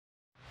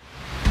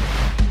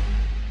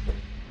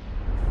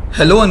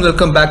Hello and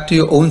welcome back to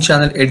your own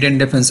channel Indian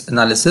Defense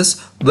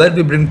Analysis, where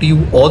we bring to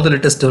you all the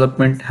latest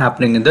development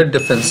happening in the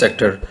defense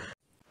sector.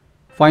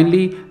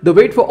 Finally, the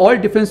wait for all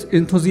defense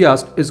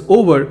enthusiasts is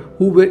over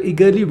who were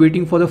eagerly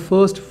waiting for the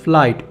first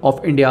flight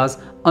of India's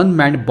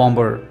unmanned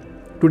bomber.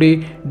 Today,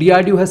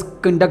 DRDO has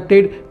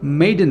conducted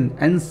maiden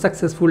and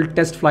successful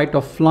test flight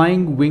of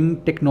Flying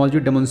Wing Technology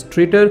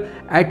Demonstrator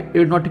at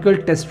Aeronautical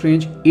Test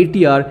Range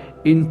ATR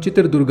in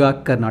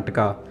Chitradurga,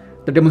 Karnataka.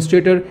 The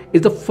demonstrator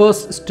is the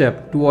first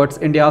step towards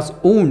India's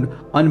own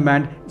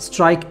unmanned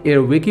strike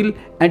air vehicle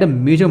and a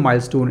major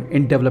milestone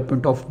in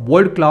development of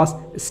world-class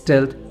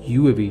stealth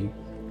UAV.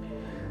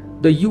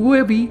 The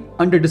UAV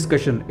under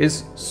discussion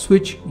is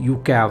SWIFT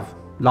UCAV.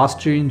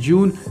 Last year in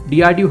June,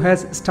 DRDO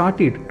has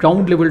started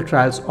ground-level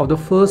trials of the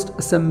first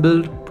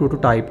assembled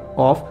prototype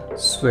of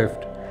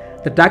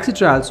SWIFT. The taxi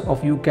trials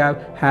of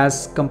UCAV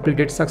has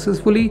completed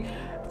successfully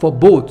for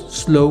both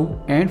slow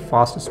and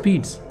fast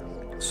speeds.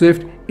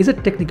 SWIFT is a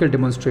technical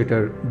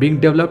demonstrator being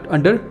developed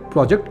under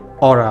Project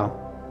Aura.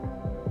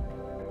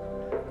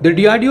 The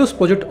DRDO's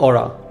Project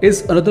Aura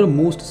is another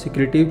most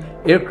secretive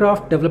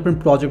aircraft development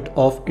project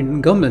of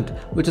Indian government,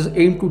 which is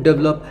aimed to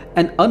develop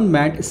an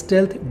unmanned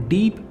stealth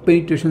deep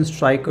penetration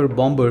striker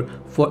bomber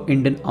for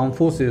Indian Armed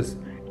Forces.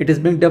 It is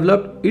being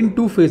developed in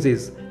two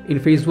phases. In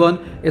phase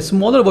 1, a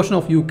smaller version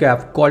of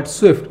UCAV called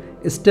SWIFT,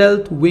 a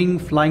stealth wing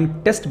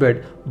flying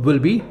testbed, will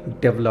be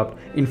developed.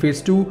 In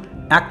phase 2,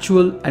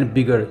 actual and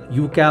bigger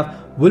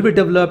UCAV will be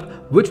developed,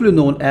 which will be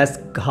known as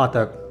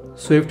Ghatak.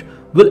 SWIFT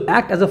will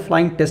act as a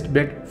flying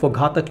testbed for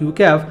Ghatak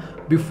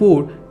UAV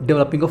before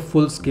developing a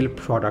full-scale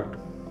product.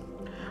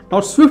 Now,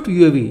 SWIFT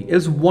UAV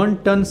is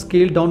 1-ton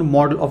scaled-down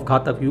model of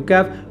Ghatak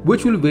UCAV,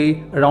 which will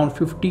weigh around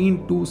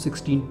 15 to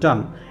 16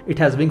 ton. It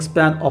has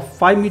wingspan of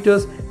 5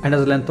 meters and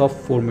has a length of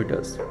 4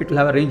 meters. It will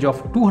have a range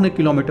of 200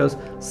 kilometers,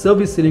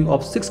 service ceiling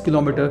of 6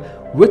 kilometers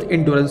with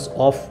endurance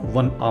of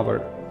 1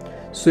 hour.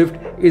 SWIFT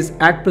is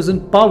at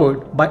present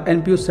powered by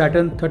NPO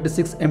Saturn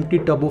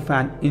 36MT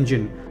turbofan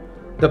engine.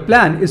 The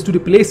plan is to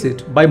replace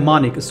it by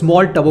Manik, a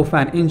small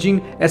turbofan engine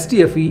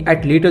STFE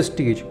at later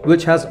stage,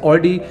 which has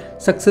already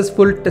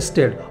successfully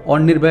tested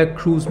on nearby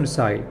cruise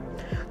missile.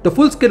 The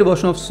full-scale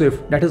version of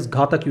SWIFT, that is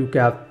Ghatak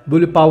UCAV,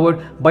 will be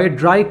powered by a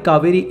dry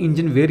Kaveri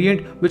engine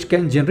variant which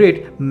can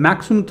generate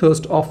maximum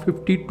thrust of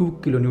 52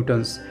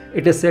 kilonewtons.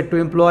 It is said to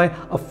employ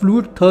a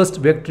fluid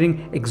thrust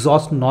vectoring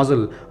exhaust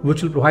nozzle,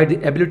 which will provide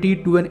the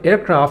ability to an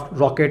aircraft,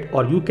 rocket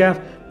or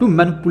UCAV to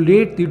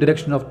manipulate the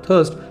direction of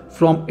thrust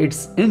from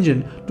its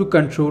engine to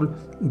control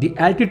the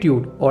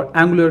altitude or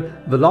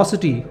angular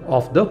velocity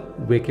of the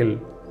vehicle.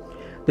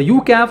 The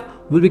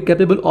UCAV will be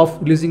capable of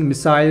releasing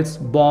missiles,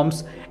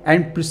 bombs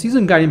and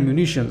precision guided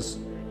munitions.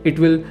 It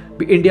will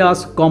be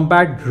India's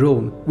combat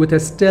drone with a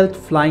stealth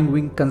flying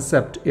wing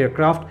concept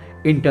aircraft,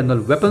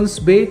 internal weapons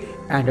bay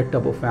and a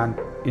turbofan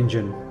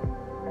engine.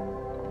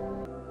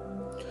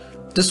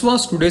 This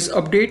was today's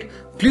update.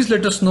 Please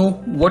let us know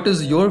what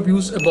is your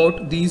views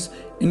about these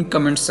in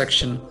comment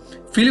section.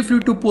 Feel free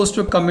to post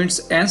your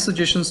comments and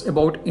suggestions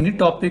about any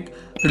topic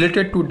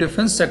related to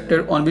defense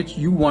sector on which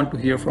you want to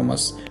hear from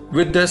us.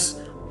 With this,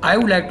 I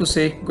would like to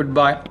say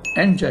goodbye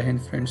and Jai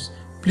Hind friends.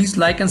 Please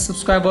like and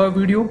subscribe our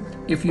video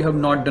if you have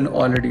not done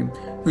already.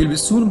 We'll be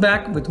soon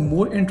back with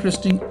more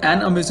interesting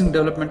and amazing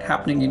development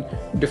happening in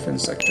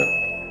defense sector.